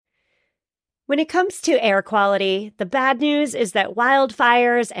When it comes to air quality, the bad news is that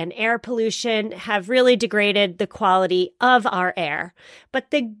wildfires and air pollution have really degraded the quality of our air.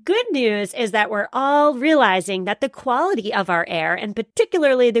 But the good news is that we're all realizing that the quality of our air, and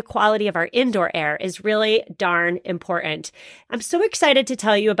particularly the quality of our indoor air, is really darn important. I'm so excited to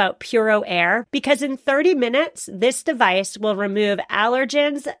tell you about Puro Air because in 30 minutes, this device will remove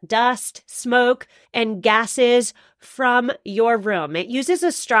allergens, dust, smoke, and gases from your room. It uses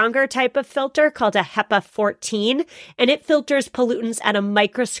a stronger type of filter called a HEPA 14, and it filters pollutants at a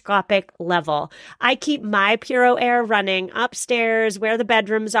microscopic level. I keep my Puro Air running upstairs where the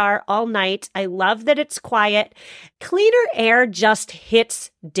bedrooms are all night. I love that it's quiet. Cleaner air just hits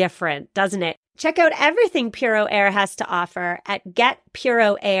different, doesn't it? Check out everything Puro Air has to offer at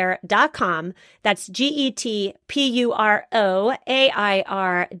getpuroair.com. That's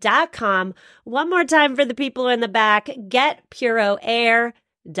GETPUROAIR.com. One more time for the people in the back,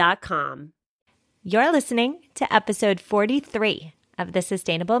 getpuroair.com. You're listening to episode 43 of the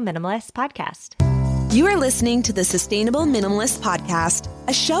Sustainable Minimalist Podcast. You are listening to the Sustainable Minimalist Podcast,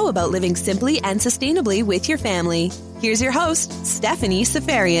 a show about living simply and sustainably with your family. Here's your host, Stephanie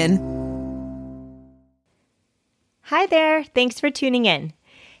Seferian. Hi there. Thanks for tuning in.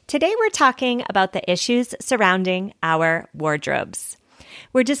 Today we're talking about the issues surrounding our wardrobes.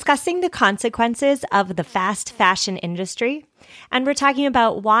 We're discussing the consequences of the fast fashion industry, and we're talking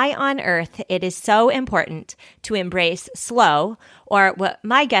about why on earth it is so important to embrace slow, or what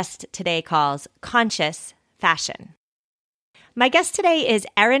my guest today calls conscious fashion. My guest today is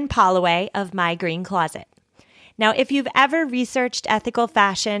Erin Polloway of My Green Closet. Now, if you've ever researched ethical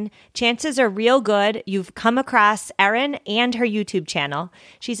fashion, chances are real good you've come across Erin and her YouTube channel.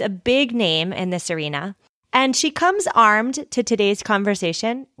 She's a big name in this arena, and she comes armed to today's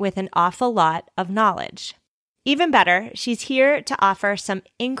conversation with an awful lot of knowledge. Even better, she's here to offer some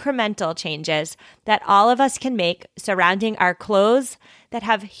incremental changes that all of us can make surrounding our clothes that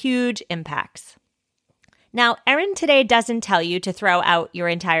have huge impacts. Now, Erin today doesn't tell you to throw out your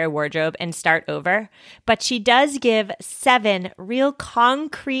entire wardrobe and start over, but she does give 7 real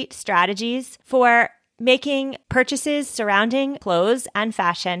concrete strategies for making purchases surrounding clothes and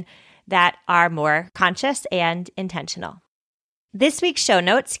fashion that are more conscious and intentional. This week's show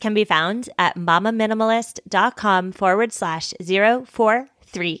notes can be found at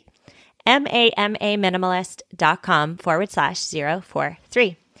mamaminimalist.com/043,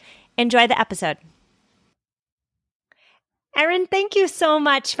 mamaminimalist.com/043. Enjoy the episode. Erin, thank you so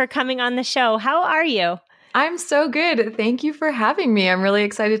much for coming on the show. How are you? I'm so good. Thank you for having me. I'm really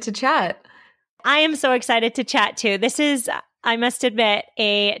excited to chat. I am so excited to chat too. This is, I must admit,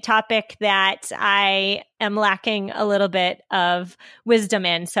 a topic that I am lacking a little bit of wisdom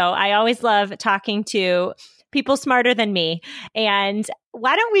in. So I always love talking to people smarter than me. And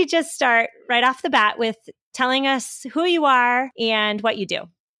why don't we just start right off the bat with telling us who you are and what you do?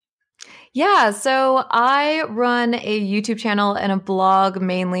 Yeah, so I run a YouTube channel and a blog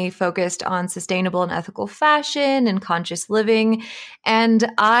mainly focused on sustainable and ethical fashion and conscious living.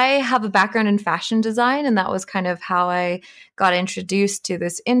 And I have a background in fashion design, and that was kind of how I got introduced to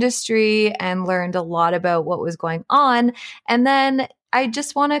this industry and learned a lot about what was going on. And then I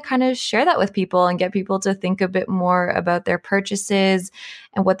just want to kind of share that with people and get people to think a bit more about their purchases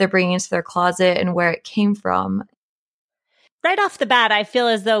and what they're bringing into their closet and where it came from. Right off the bat, I feel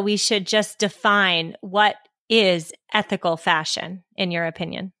as though we should just define what is ethical fashion, in your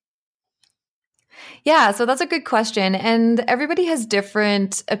opinion. Yeah, so that's a good question. And everybody has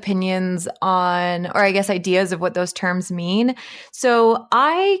different opinions on, or I guess ideas of what those terms mean. So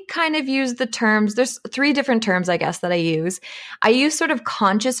I kind of use the terms, there's 3 different terms, I guess, that I use. I use sort of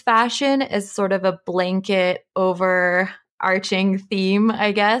conscious fashion as sort of a blanket overarching theme,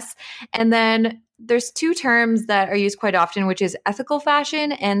 I guess. And then there's 2 terms that are used quite often, which is ethical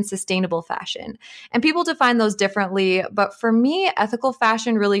fashion and sustainable fashion. And people define those differently. But for me, ethical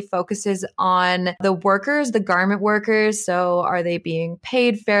fashion really focuses on the workers, the garment workers. So are they being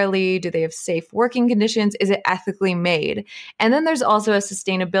paid fairly? Do they have safe working conditions? Is it ethically made? And then there's also a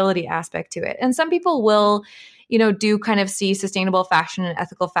sustainability aspect to it. And some people will do kind of see sustainable fashion and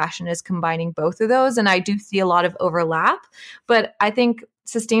ethical fashion as combining both of those. And I do see a lot of overlap. But I think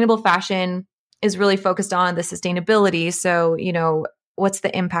sustainable fashion is really focused on the sustainability. So, what's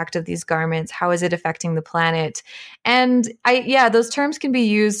the impact of these garments? How is it affecting the planet? And those terms can be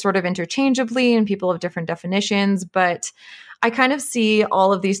used sort of interchangeably and people have different definitions, but I kind of see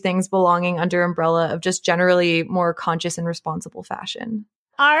all of these things belonging under umbrella of just generally more conscious and responsible fashion.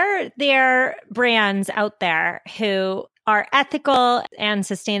 Are there brands out there who are ethical and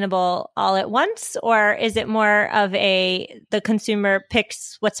sustainable all at once? Or is it more of the consumer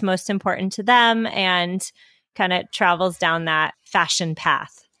picks what's most important to them and kind of travels down that fashion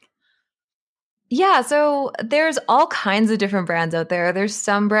path? Yeah, so there's all kinds of different brands out there. There's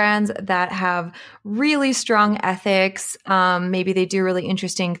some brands that have really strong ethics. Maybe they do really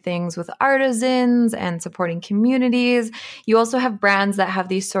interesting things with artisans and supporting communities. You also have brands that have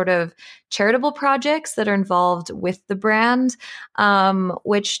these sort of charitable projects that are involved with the brand,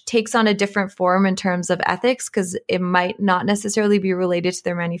 which takes on a different form in terms of ethics because it might not necessarily be related to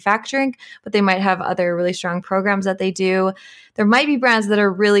their manufacturing, but they might have other really strong programs that they do. There might be brands that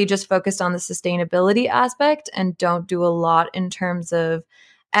are really just focused on the sustainability aspect and don't do a lot in terms of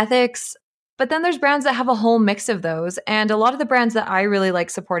ethics. But then there's brands that have a whole mix of those. And a lot of the brands that I really like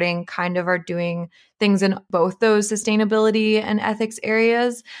supporting kind of are doing things in both those sustainability and ethics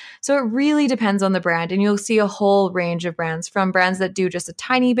areas. So it really depends on the brand. And you'll see a whole range of brands, from brands that do just a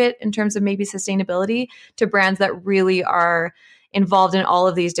tiny bit in terms of maybe sustainability to brands that really are involved in all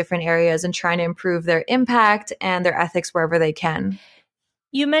of these different areas and trying to improve their impact and their ethics wherever they can.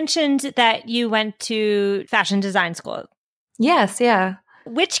 You mentioned that you went to fashion design school. Yes, yeah.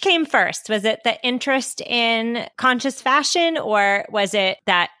 Which came first? Was it the interest in conscious fashion, or was it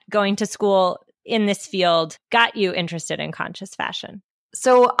that going to school in this field got you interested in conscious fashion?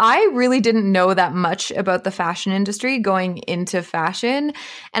 So I really didn't know that much about the fashion industry going into fashion.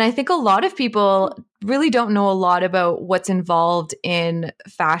 And I think a lot of people really don't know a lot about what's involved in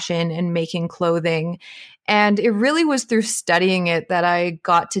fashion and making clothing. And it really was through studying it that I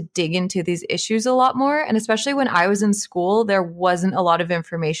got to dig into these issues a lot more. And especially when I was in school, there wasn't a lot of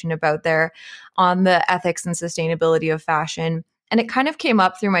information about there on the ethics and sustainability of fashion. And it kind of came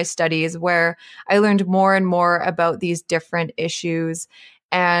up through my studies where I learned more and more about these different issues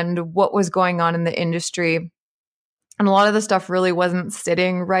and what was going on in the industry. And a lot of the stuff really wasn't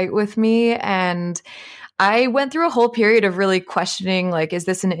sitting right with me. And I went through a whole period of really questioning, like, is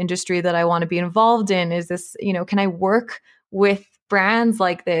this an industry that I want to be involved in? Is this, can I work with brands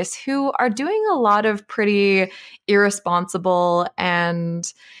like this who are doing a lot of pretty irresponsible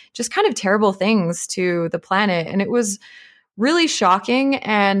and just kind of terrible things to the planet? And it was really shocking.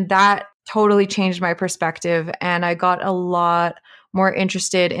 And that totally changed my perspective. And I got a lot more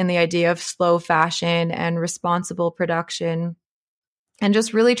interested in the idea of slow fashion and responsible production and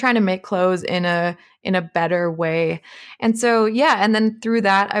just really trying to make clothes in a better way. And so, yeah, and then through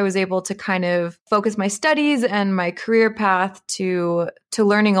that, I was able to kind of focus my studies and my career path to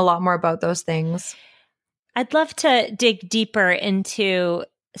learning a lot more about those things. I'd love to dig deeper into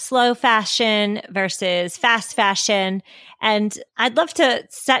slow fashion versus fast fashion. And I'd love to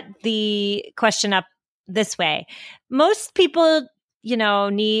set the question up this way. Most people,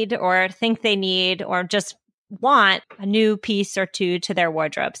 need or think they need or just want a new piece or two to their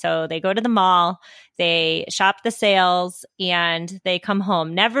wardrobe. So they go to the mall, they shop the sales, and they come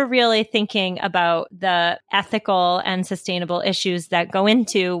home, never really thinking about the ethical and sustainable issues that go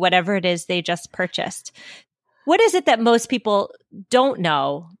into whatever it is they just purchased. What is it that most people don't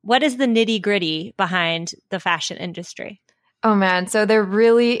know? What is the nitty-gritty behind the fashion industry? Oh man, so there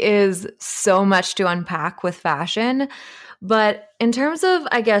really is so much to unpack with fashion. But in terms of,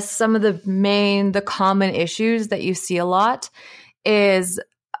 I guess, some of the common issues that you see a lot is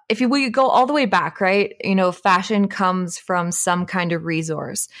if we go all the way back, right? Fashion comes from some kind of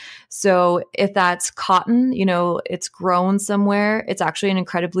resource. So if that's cotton, it's grown somewhere. It's actually an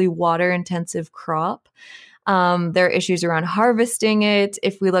incredibly water intensive crop. There are issues around harvesting it.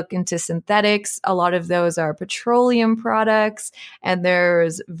 If we look into synthetics, a lot of those are petroleum products, and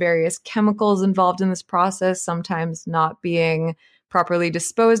there's various chemicals involved in this process, sometimes not being properly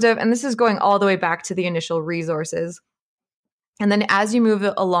disposed of. And this is going all the way back to the initial resources. And then as you move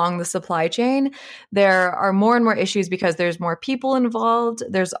along the supply chain, there are more and more issues because there's more people involved.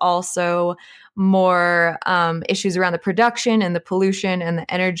 There's also more issues around the production and the pollution and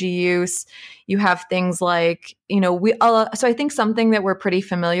the energy use. You have things like, so I think something that we're pretty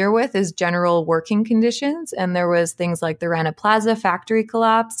familiar with is general working conditions. And there was things like the Rana Plaza factory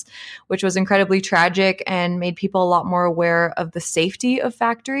collapse, which was incredibly tragic and made people a lot more aware of the safety of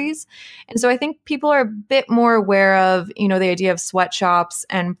factories. And so I think people are a bit more aware of, the idea of sweatshops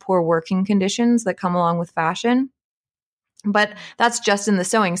and poor working conditions that come along with fashion. But that's just in the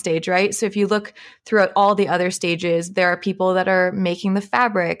sewing stage, right? So if you look throughout all the other stages, there are people that are making the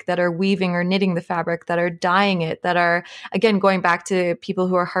fabric, that are weaving or knitting the fabric, that are dyeing it, that are, again, going back to people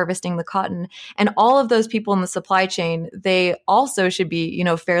who are harvesting the cotton. And all of those people in the supply chain, they also should be,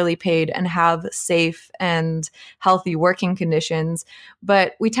 fairly paid and have safe and healthy working conditions.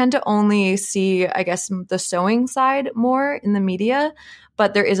 But we tend to only see, I guess, the sewing side more in the media.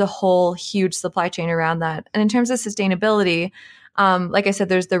 But there is a whole huge supply chain around that. And in terms of sustainability, like I said,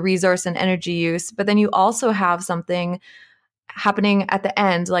 there's the resource and energy use, but then you also have something happening at the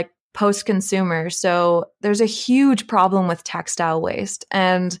end, like post-consumer. So there's a huge problem with textile waste,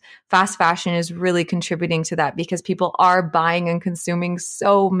 and fast fashion is really contributing to that because people are buying and consuming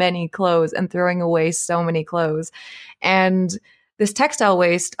so many clothes and throwing away so many clothes. And this textile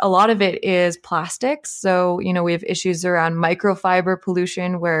waste, a lot of it is plastics. So, we have issues around microfiber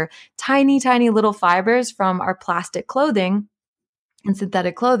pollution where tiny, tiny little fibers from our plastic clothing and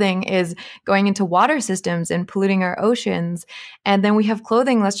synthetic clothing is going into water systems and polluting our oceans. And then we have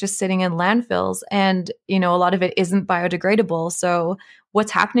clothing that's just sitting in landfills. And, a lot of it isn't biodegradable. So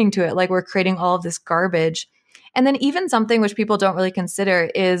what's happening to it? Like, we're creating all of this garbage. And then even something which people don't really consider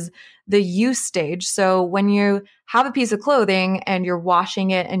is the use stage. So when you have a piece of clothing and you're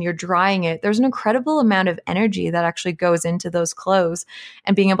washing it and you're drying it, there's an incredible amount of energy that actually goes into those clothes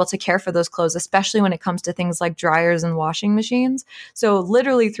and being able to care for those clothes, especially when it comes to things like dryers and washing machines. So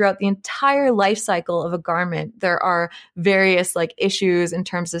literally throughout the entire life cycle of a garment, there are various issues in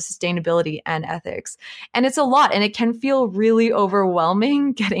terms of sustainability and ethics. And it's a lot, and it can feel really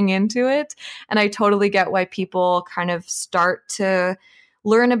overwhelming getting into it. And I totally get why people kind of start to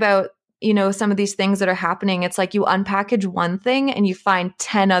learn about some of these things that are happening. It's like you unpackage one thing and you find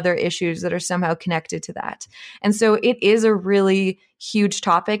 10 other issues that are somehow connected to that. And so it is a really huge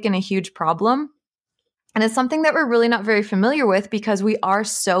topic and a huge problem. And it's something that we're really not very familiar with because we are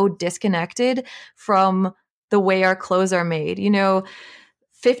so disconnected from the way our clothes are made.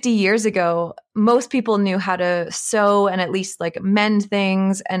 50 years ago, most people knew how to sew and at least mend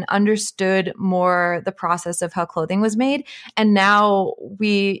things and understood more the process of how clothing was made. And now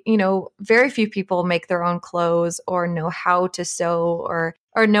we, very few people make their own clothes or know how to sew or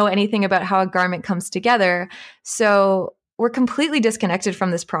know anything about how a garment comes together. So we're completely disconnected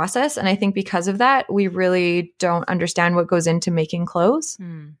from this process. And I think because of that, we really don't understand what goes into making clothes.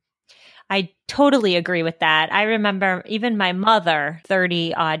 I totally agree with that. I remember even my mother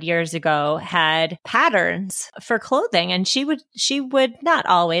 30 odd years ago had patterns for clothing, and she would not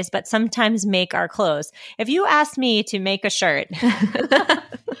always, but sometimes make our clothes. If you asked me to make a shirt,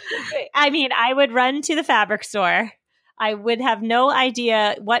 I would run to the fabric store. I would have no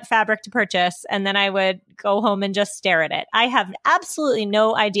idea what fabric to purchase, and then I would go home and just stare at it. I have absolutely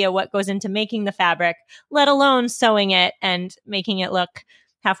no idea what goes into making the fabric, let alone sewing it and making it look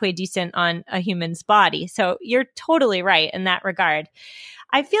halfway decent on a human's body. So you're totally right in that regard.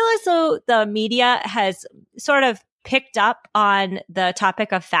 I feel as though the media has sort of picked up on the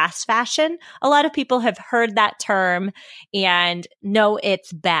topic of fast fashion. A lot of people have heard that term and know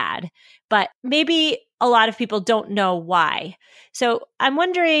it's bad, but maybe a lot of people don't know why. So I'm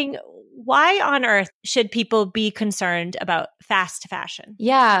wondering, why on earth should people be concerned about fast fashion?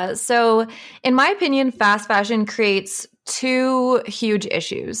 Yeah. So in my opinion, fast fashion creates two huge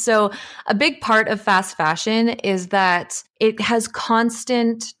issues. So a big part of fast fashion is that it has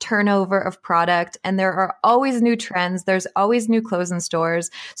constant turnover of product and there are always new trends. There's always new clothes in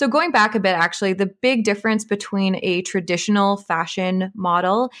stores. So going back a bit, actually, the big difference between a traditional fashion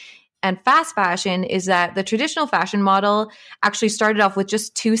model and fast fashion is that the traditional fashion model actually started off with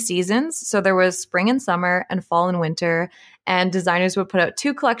just 2 seasons. So there was spring and summer and fall and winter, and designers would put out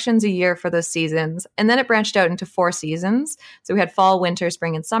 2 collections a year for those seasons. And then it branched out into 4 seasons. So we had fall, winter,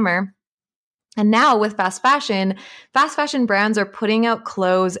 spring, and summer. And now with fast fashion brands are putting out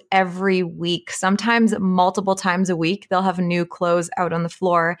clothes every week, sometimes multiple times a week. They'll have new clothes out on the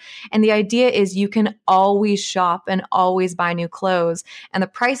floor. And the idea is you can always shop and always buy new clothes. And the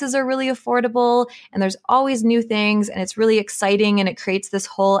prices are really affordable and there's always new things and it's really exciting and it creates this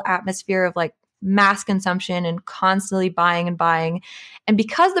whole atmosphere of mass consumption and constantly buying and buying. And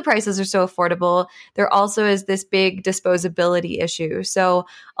because the prices are so affordable, there also is this big disposability issue. So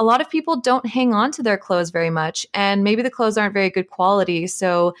a lot of people don't hang on to their clothes very much, and maybe the clothes aren't very good quality,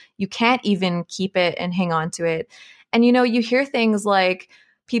 so you can't even keep it and hang on to it. And you hear things like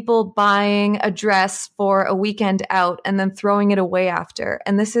people buying a dress for a weekend out and then throwing it away after.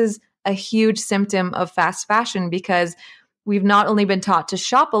 And this is a huge symptom of fast fashion because we've not only been taught to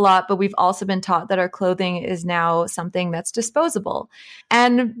shop a lot, but we've also been taught that our clothing is now something that's disposable.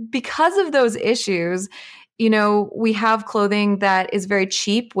 And because of those issues, we have clothing that is very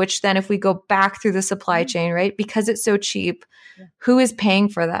cheap, which then if we go back through the supply chain, right, because it's so cheap, who is paying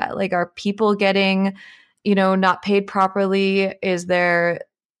for that? Like, are people getting, not paid properly? Is there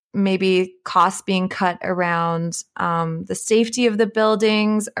maybe costs being cut around the safety of the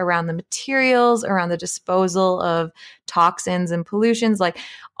buildings, around the materials, around the disposal of toxins and pollutions? Like,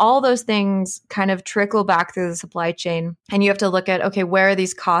 all those things kind of trickle back through the supply chain. And you have to look at, okay, where are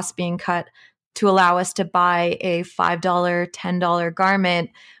these costs being cut to allow us to buy a $5, $10 garment,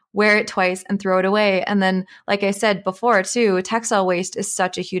 wear it twice and throw it away? And then, like I said before too, textile waste is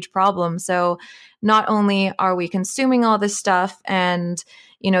such a huge problem. So not only are we consuming all this stuff and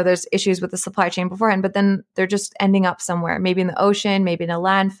there's issues with the supply chain beforehand, but then they're just ending up somewhere, maybe in the ocean, maybe in a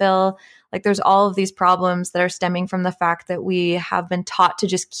landfill. Like, there's all of these problems that are stemming from the fact that we have been taught to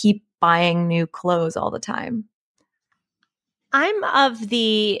just keep buying new clothes all the time. I'm of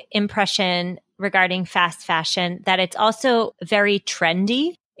the impression regarding fast fashion that it's also very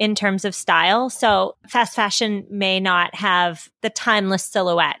trendy in terms of style. So fast fashion may not have the timeless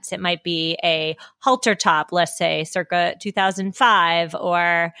silhouettes. It might be a halter top, let's say, circa 2005,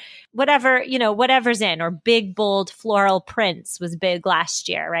 or whatever, whatever's in, or big, bold floral prints was big last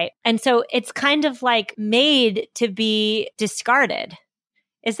year, right? And so it's kind of like made to be discarded.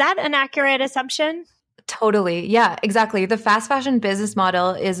 Is that an accurate assumption? Totally. Yeah, exactly. The fast fashion business model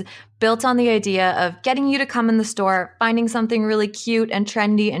is built on the idea of getting you to come in the store, finding something really cute and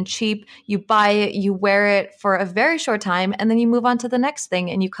trendy and cheap. You buy it, you wear it for a very short time, and then you move on to the next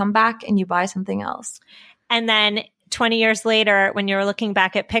thing and you come back and you buy something else. And then 20 years later, when you're looking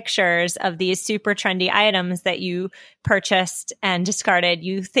back at pictures of these super trendy items that you purchased and discarded,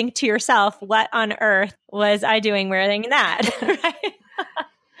 you think to yourself, what on earth was I doing wearing that? Right?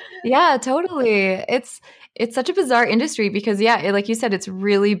 Yeah, totally. It's such a bizarre industry because, like you said, it's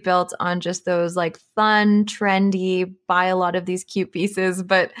really built on just those like fun, trendy, buy a lot of these cute pieces.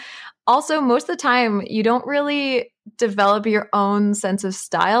 But also, most of the time, you don't really develop your own sense of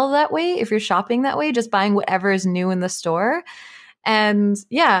style that way if you're shopping that way, just buying whatever is new in the store. And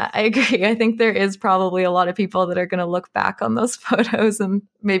yeah, I agree. I think there is probably a lot of people that are going to look back on those photos and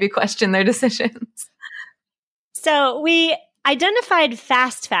maybe question their decisions. So we identified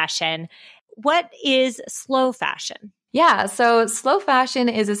fast fashion. What is slow fashion? Yeah, so slow fashion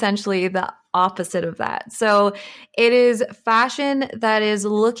is essentially the opposite of that. So it is fashion that is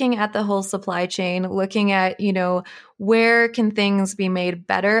looking at the whole supply chain, looking at, where can things be made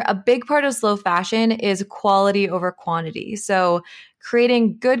better? A big part of slow fashion is quality over quantity. So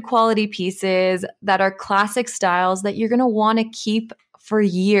creating good quality pieces that are classic styles that you're going to want to keep for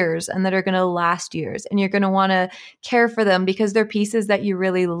years and that are going to last years. And you're going to want to care for them because they're pieces that you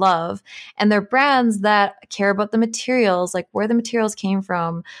really love. And they're brands that care about the materials, like where the materials came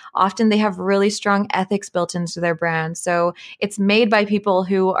from. Often they have really strong ethics built into their brand. So it's made by people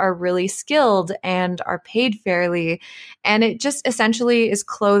who are really skilled and are paid fairly. And it just essentially is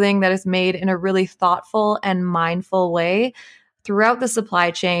clothing that is made in a really thoughtful and mindful way throughout the supply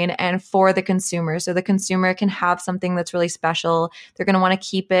chain and for the consumer. So the consumer can have something that's really special. They're going to want to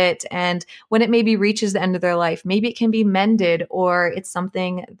keep it. And when it maybe reaches the end of their life, maybe it can be mended, or it's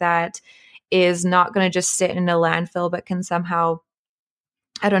something that is not going to just sit in a landfill, but can somehow,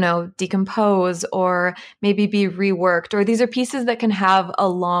 decompose or maybe be reworked. Or these are pieces that can have a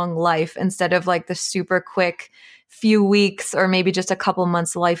long life instead of like the super quick few weeks or maybe just a couple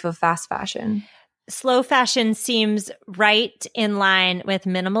months life of fast fashion. Slow fashion seems right in line with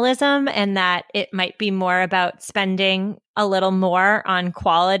minimalism, and that it might be more about spending a little more on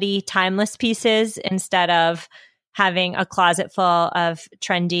quality, timeless pieces instead of having a closet full of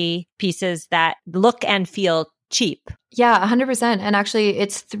trendy pieces that look and feel cheap. Yeah, 100%. And actually,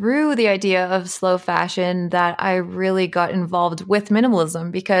 it's through the idea of slow fashion that I really got involved with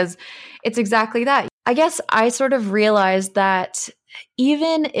minimalism, because it's exactly that. I guess I sort of realized that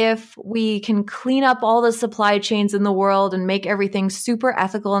even if we can clean up all the supply chains in the world and make everything super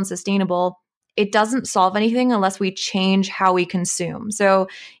ethical and sustainable, it doesn't solve anything unless we change how we consume. So,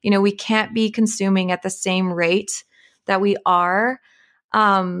 we can't be consuming at the same rate that we are.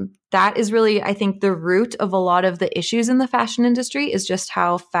 That is really, I think, the root of a lot of the issues in the fashion industry, is just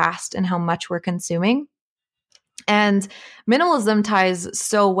how fast and how much we're consuming. And minimalism ties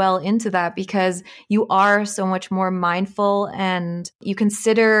so well into that because you are so much more mindful and you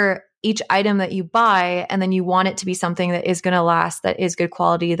consider each item that you buy, and then you want it to be something that is going to last, that is good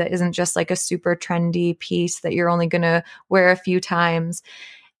quality, that isn't just like a super trendy piece that you're only going to wear a few times.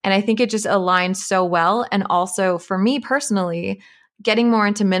 And I think it just aligns so well. And also for me personally, getting more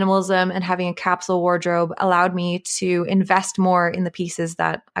into minimalism and having a capsule wardrobe allowed me to invest more in the pieces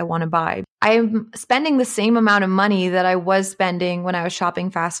that I want to buy. I'm spending the same amount of money that I was spending when I was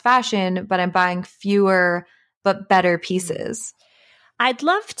shopping fast fashion, but I'm buying fewer but better pieces. I'd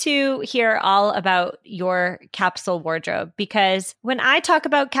love to hear all about your capsule wardrobe, because when I talk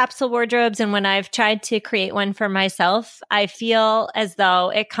about capsule wardrobes and when I've tried to create one for myself, I feel as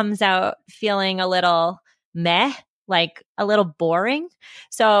though it comes out feeling a little meh, like a little boring.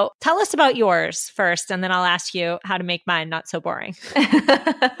 So tell us about yours first, and then I'll ask you how to make mine not so boring.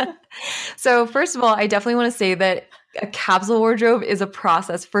 So first of all, I definitely want to say that a capsule wardrobe is a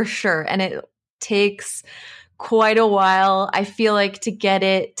process for sure. And it takes quite a while, I feel like, to get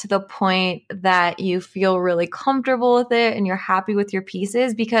it to the point that you feel really comfortable with it and you're happy with your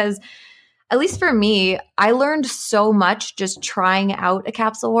pieces. Because at least for me, I learned so much just trying out a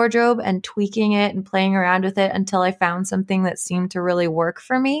capsule wardrobe and tweaking it and playing around with it until I found something that seemed to really work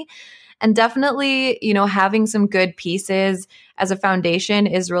for me. And definitely, having some good pieces as a foundation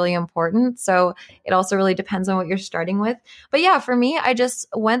is really important. So it also really depends on what you're starting with. But yeah, for me, I just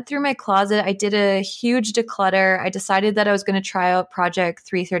went through my closet. I did a huge declutter. I decided that I was going to try out Project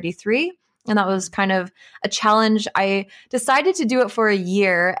 333. And that was kind of a challenge. I decided to do it for a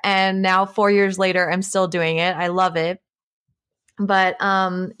year. And now 4 years later, I'm still doing it. I love it. But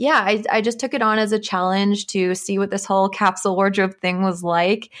I just took it on as a challenge to see what this whole capsule wardrobe thing was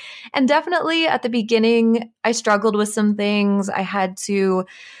like. And definitely at the beginning, I struggled with some things. I had to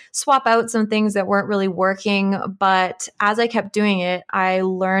swap out some things that weren't really working. But as I kept doing it, I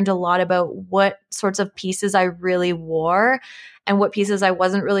learned a lot about what sorts of pieces I really wore and what pieces I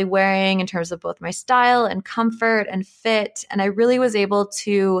wasn't really wearing in terms of both my style and comfort and fit. And I really was able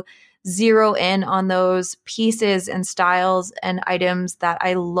to zero in on those pieces and styles and items that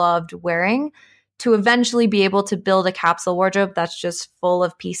I loved wearing to eventually be able to build a capsule wardrobe that's just full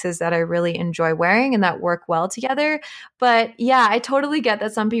of pieces that I really enjoy wearing and that work well together. But yeah, I totally get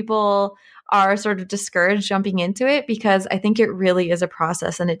that some people are sort of discouraged jumping into it, because I think it really is a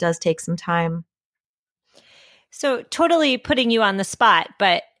process and it does take some time. So totally putting you on the spot,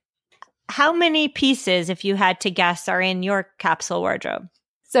 but how many pieces, if you had to guess, are in your capsule wardrobe?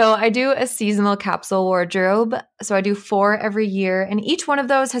 So I do a seasonal capsule wardrobe. So I do 4 every year, and each one of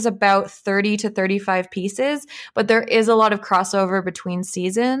those has about 30 to 35 pieces, but there is a lot of crossover between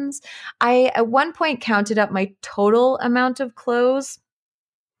seasons. I at one point counted up my total amount of clothes,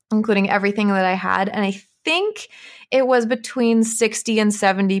 including everything that I had, and I think it was between 60 and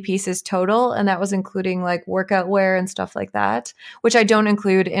 70 pieces total, and that was including like workout wear and stuff like that, which I don't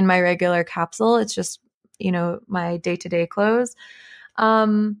include in my regular capsule. It's just, my day-to-day clothes.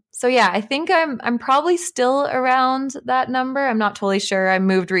 So yeah, I think I'm probably still around that number. I'm not totally sure. I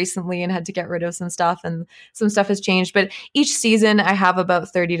moved recently and had to get rid of some stuff, and some stuff has changed, but each season I have about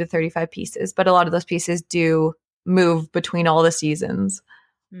 30 to 35 pieces, but a lot of those pieces do move between all the seasons.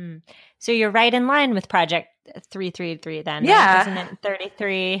 So you're right in line with Project 333 then. Yeah. Right? Isn't it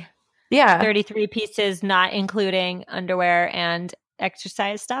 33? Yeah. 33 pieces, not including underwear and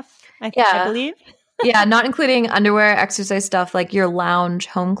exercise stuff, I believe. Yeah, not including underwear, exercise stuff, like your lounge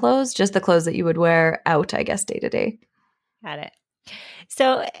home clothes, just the clothes that you would wear out, I guess, day to day. Got it.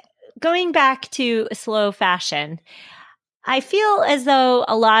 So going back to slow fashion, I feel as though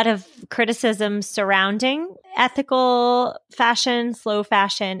a lot of criticism surrounding ethical fashion, slow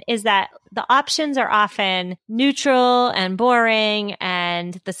fashion, is that the options are often neutral and boring,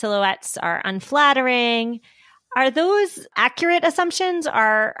 and the silhouettes are unflattering. Are those accurate assumptions,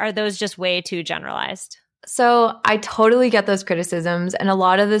 or are those just way too generalized? So I totally get those criticisms, and a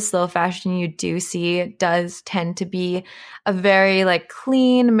lot of the slow fashion you do see does tend to be a very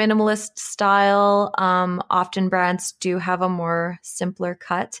clean, minimalist style. Often brands do have a more simpler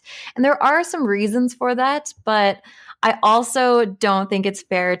cut, and there are some reasons for that, but I also don't think it's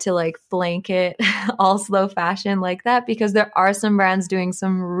fair to blanket all slow fashion like that, because there are some brands doing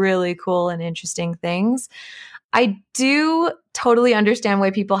some really cool and interesting things. I do totally understand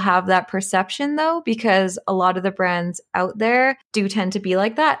why people have that perception, though, because a lot of the brands out there do tend to be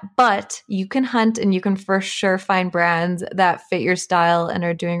like that. But you can hunt and you can for sure find brands that fit your style and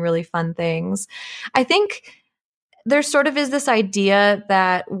are doing really fun things. I think there sort of is this idea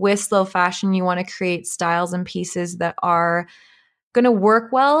that with slow fashion, you want to create styles and pieces that are going to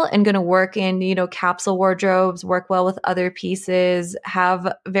work well and going to work in, capsule wardrobes, work well with other pieces,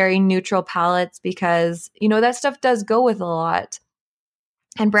 have very neutral palettes, because, that stuff does go with a lot.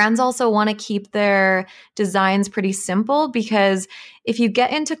 And brands also want to keep their designs pretty simple, because if you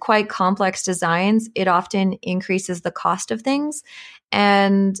get into quite complex designs, it often increases the cost of things.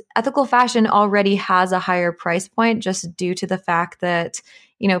 And ethical fashion already has a higher price point just due to the fact that,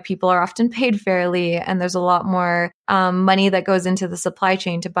 people are often paid fairly and there's a lot more money that goes into the supply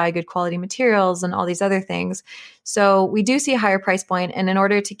chain to buy good quality materials and all these other things. So we do see a higher price point. And in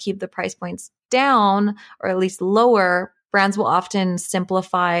order to keep the price points down or at least lower, brands will often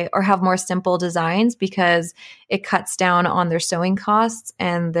simplify or have more simple designs because it cuts down on their sewing costs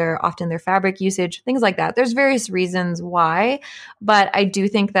and often their fabric usage, things like that. There's various reasons why, but I do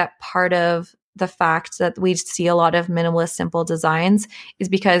think that part of the fact that we see a lot of minimalist, simple designs is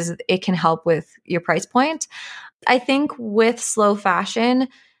because it can help with your price point. I think with slow fashion,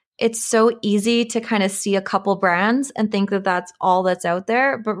 it's so easy to kind of see a couple brands and think that that's all that's out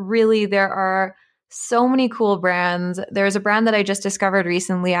there, but really there are so many cool brands. There's a brand that I just discovered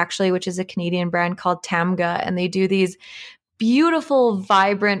recently, actually, which is a Canadian brand called Tamga, and they do these beautiful,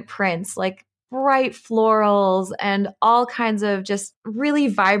 vibrant prints, like bright florals and all kinds of just really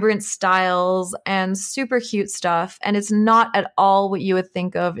vibrant styles and super cute stuff. And it's not at all what you would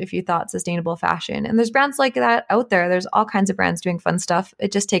think of if you thought sustainable fashion. And there's brands like that out there. There's all kinds of brands doing fun stuff.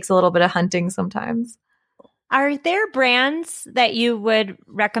 It just takes a little bit of hunting sometimes. Are there brands that you would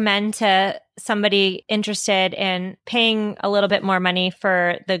recommend to somebody interested in paying a little bit more money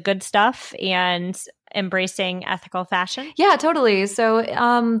for the good stuff and embracing ethical fashion? Yeah, totally.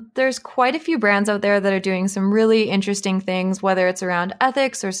 So there's quite a few brands out there that are doing some really interesting things, whether it's around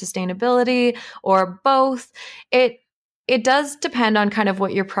ethics or sustainability or both. It does depend on kind of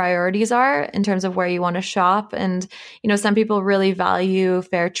what your priorities are in terms of where you want to shop. And, some people really value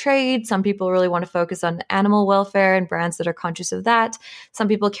fair trade. Some people really want to focus on animal welfare and brands that are conscious of that. Some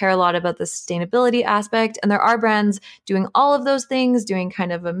people care a lot about the sustainability aspect. And there are brands doing all of those things, doing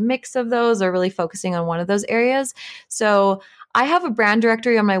kind of a mix of those, or really focusing on one of those areas. So I have a brand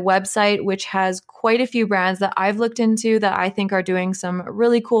directory on my website, which has quite a few brands that I've looked into that I think are doing some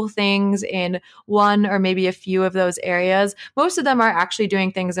really cool things in one or maybe a few of those areas. Most of them are actually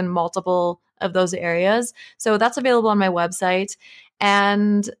doing things in multiple of those areas. So that's available on my website.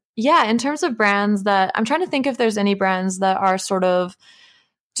 And yeah, in terms of brands that I'm trying to think if there's any brands that are sort of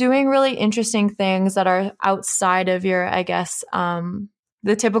doing really interesting things that are outside of your, I guess,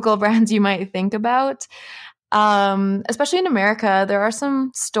 the typical brands you might think about. Especially in America, there are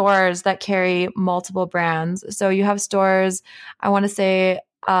some stores that carry multiple brands. So you have stores, I want to say,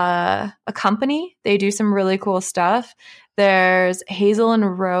 a company, they do some really cool stuff. There's Hazel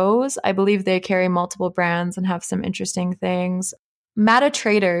and Rose. I believe they carry multiple brands and have some interesting things. Matta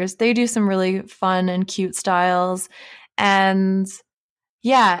Traders, they do some really fun and cute styles. And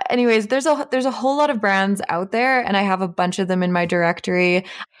yeah, anyways, there's a whole lot of brands out there, and I have a bunch of them in my directory.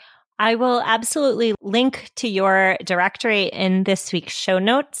 I will absolutely link to your directory in this week's show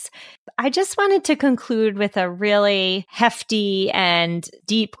notes. I just wanted to conclude with a really hefty and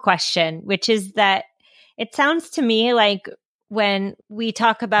deep question, which is that it sounds to me like when we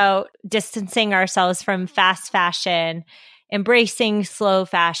talk about distancing ourselves from fast fashion, embracing slow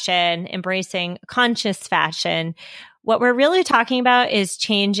fashion, embracing conscious fashion, what we're really talking about is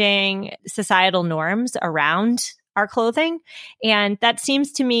changing societal norms around our clothing. And that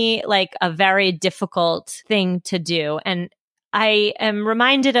seems to me like a very difficult thing to do. And I am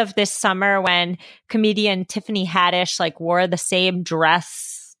reminded of this summer when comedian Tiffany Haddish wore the same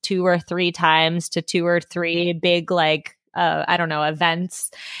dress 2 or 3 times to 2 or 3 big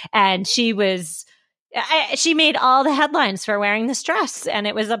events. And she made all the headlines for wearing this dress, and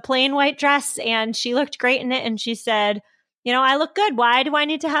it was a plain white dress, and she looked great in it. And she said, I look good. Why do I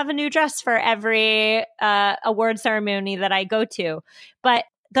need to have a new dress for every award ceremony that I go to? But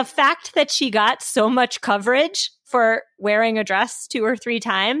the fact that she got so much coverage for wearing a dress 2 or 3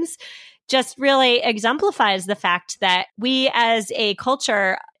 times just really exemplifies the fact that we as a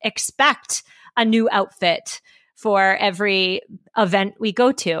culture expect a new outfit for every event we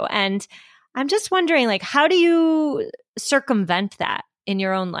go to. And I'm just wondering, how do you circumvent that in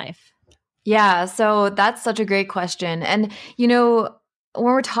your own life? Yeah, so that's such a great question. And, when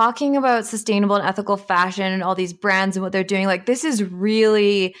we're talking about sustainable and ethical fashion and all these brands and what they're doing, this is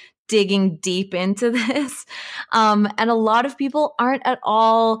really digging deep into this. And a lot of people aren't at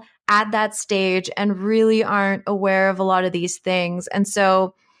all at that stage and really aren't aware of a lot of these things. And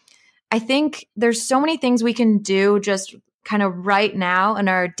so I think there's so many things we can do just kind of right now in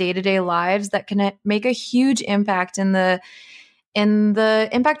our day-to-day lives that can make a huge impact in the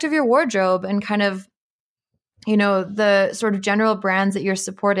impact of your wardrobe and kind of the sort of general brands that you're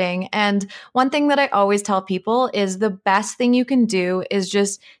supporting. And one thing that I always tell people is the best thing you can do is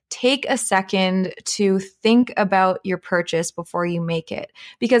just take a second to think about your purchase before you make it,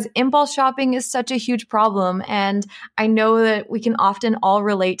 because impulse shopping is such a huge problem. And I know that we can often all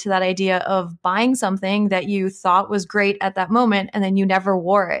relate to that idea of buying something that you thought was great at that moment and then you never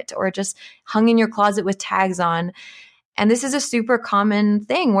wore it, or it just hung in your closet with tags on. And this is a super common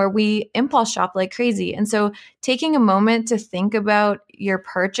thing where we impulse shop like crazy. And so taking a moment to think about your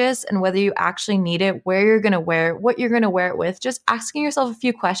purchase and whether you actually need it, where you're going to wear it, what you're going to wear it with, just asking yourself a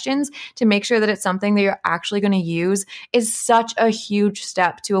few questions to make sure that it's something that you're actually going to use is such a huge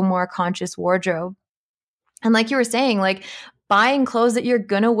step to a more conscious wardrobe. And like you were saying, like buying clothes that you're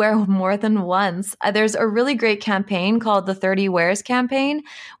going to wear more than once. There's a really great campaign called the 30 Wears campaign,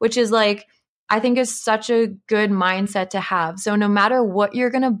 which is like, I think is such a good mindset to have. So no matter what you're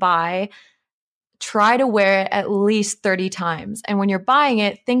going to buy, try to wear it at least 30 times. And when you're buying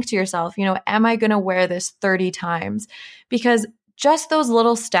it, think to yourself, am I going to wear this 30 times? Because just those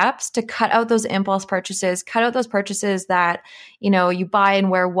little steps to cut out those impulse purchases, cut out those purchases that, you buy and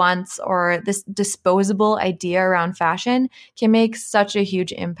wear once, or this disposable idea around fashion can make such a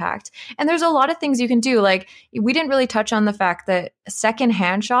huge impact. And there's a lot of things you can do. Like, we didn't really touch on the fact that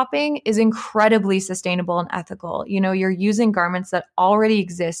secondhand shopping is incredibly sustainable and ethical. You're using garments that already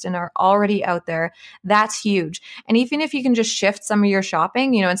exist and are already out there. That's huge. And even if you can just shift some of your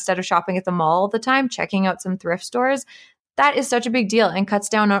shopping, instead of shopping at the mall all the time, checking out some thrift stores, that is such a big deal and cuts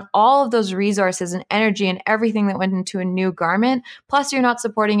down on all of those resources and energy and everything that went into a new garment. Plus, you're not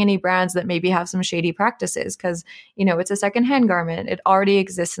supporting any brands that maybe have some shady practices because, it's a secondhand garment. It already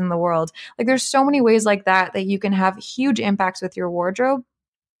exists in the world. Like, there's so many ways like that you can have huge impacts with your wardrobe.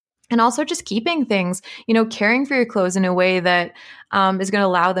 And also just keeping things, caring for your clothes in a way that is going to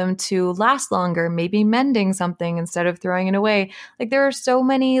allow them to last longer, maybe mending something instead of throwing it away. Like, there are so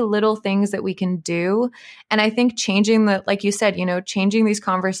many little things that we can do. And I think changing like you said, changing these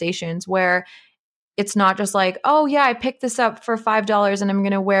conversations where it's not just like, oh yeah, I picked this up for $5 and I'm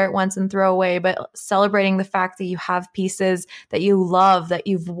going to wear it once and throw away, but celebrating the fact that you have pieces that you love, that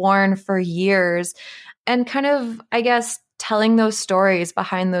you've worn for years, and kind of, I guess, telling those stories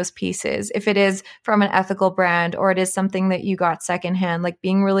behind those pieces. If it is from an ethical brand or it is something that you got secondhand, like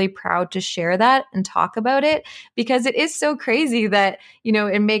being really proud to share that and talk about it, because it is so crazy that,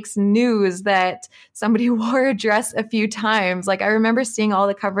 it makes news that somebody wore a dress a few times. Like, I remember seeing all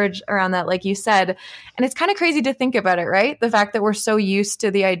the coverage around that, like you said, and it's kind of crazy to think about it, right? The fact that we're so used to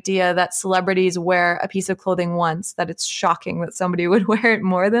the idea that celebrities wear a piece of clothing once, that it's shocking that somebody would wear it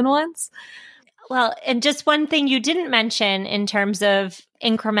more than once. Well, and just one thing you didn't mention in terms of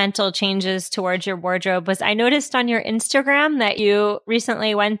incremental changes towards your wardrobe was I noticed on your Instagram that you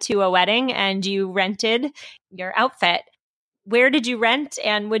recently went to a wedding and you rented your outfit. Where did you rent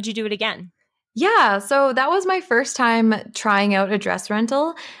and would you do it again? Yeah, so that was my first time trying out a dress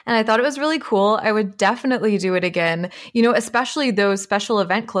rental, and I thought it was really cool. I would definitely do it again. Especially those special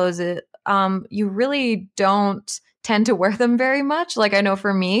event clothes, you really don't tend to wear them very much. Like, I know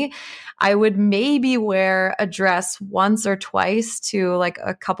for me, I would maybe wear a dress once or twice to like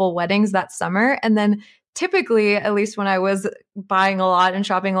a couple weddings that summer. And then typically, at least when I was buying a lot and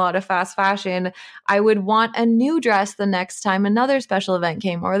shopping a lot of fast fashion, I would want a new dress the next time another special event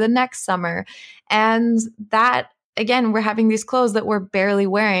came or the next summer. And that, again, we're having these clothes that we're barely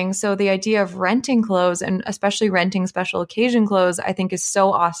wearing. So the idea of renting clothes, and especially renting special occasion clothes, I think is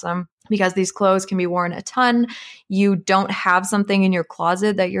so awesome, because these clothes can be worn a ton. You don't have something in your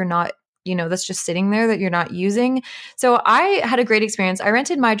closet that you're not, that's just sitting there that you're not using. So I had a great experience. I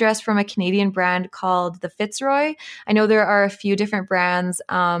rented my dress from a Canadian brand called the Fitzroy. I know there are a few different brands.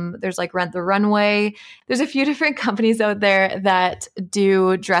 There's like Rent the Runway. There's a few different companies out there that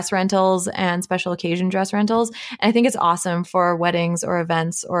do dress rentals and special occasion dress rentals. And I think it's awesome for weddings or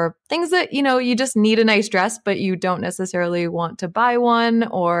events or things that, you just need a nice dress, but you don't necessarily want to buy one,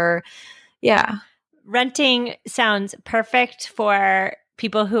 or yeah. Renting sounds perfect for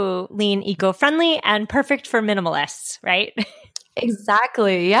people who lean eco-friendly and perfect for minimalists, right?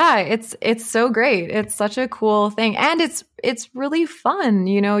 Exactly. Yeah, it's so great. It's such a cool thing, and it's really fun.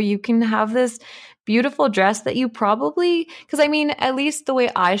 You can have this beautiful dress that you probably, because I mean, at least the way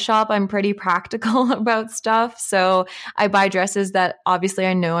I shop, I'm pretty practical about stuff. So I buy dresses that obviously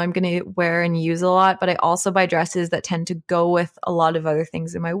I know I'm going to wear and use a lot, but I also buy dresses that tend to go with a lot of other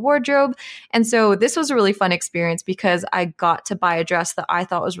things in my wardrobe. And so this was a really fun experience because I got to buy a dress that I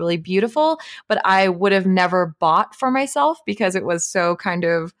thought was really beautiful, but I would have never bought for myself because it was so kind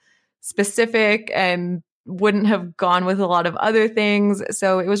of specific and wouldn't have gone with a lot of other things.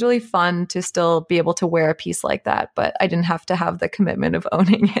 So it was really fun to still be able to wear a piece like that, but I didn't have to have the commitment of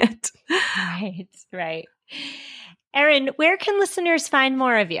owning it. Right. Erin, where can listeners find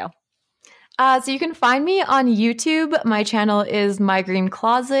more of you? So you can find me on YouTube. My channel is My Green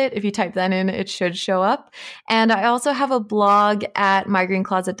Closet. If you type that in, it should show up. And I also have a blog at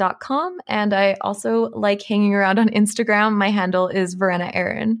mygreencloset.com. And I also like hanging around on Instagram. My handle is Verena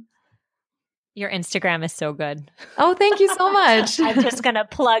Erin. Your Instagram is so good. Oh, thank you so much. I'm just going to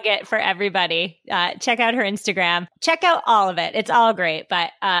plug it for everybody. Check out her Instagram. Check out all of it. It's all great,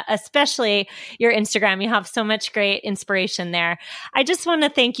 but especially your Instagram. You have so much great inspiration there. I just want to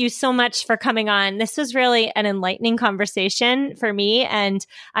thank you so much for coming on. This was really an enlightening conversation for me, and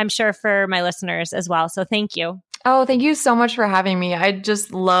I'm sure for my listeners as well. So thank you. Oh, thank you so much for having me. I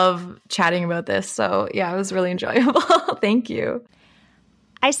just love chatting about this. So yeah, it was really enjoyable. Thank you.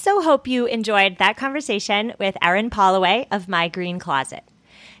 I so hope you enjoyed that conversation with Erin Polloway of My Green Closet.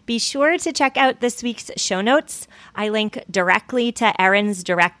 Be sure to check out this week's show notes. I link directly to Erin's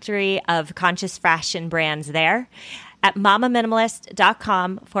directory of conscious fashion brands there at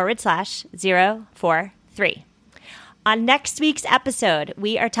mamaminimalist.com/043. On next week's episode,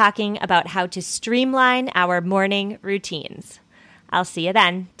 we are talking about how to streamline our morning routines. I'll see you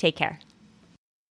then. Take care.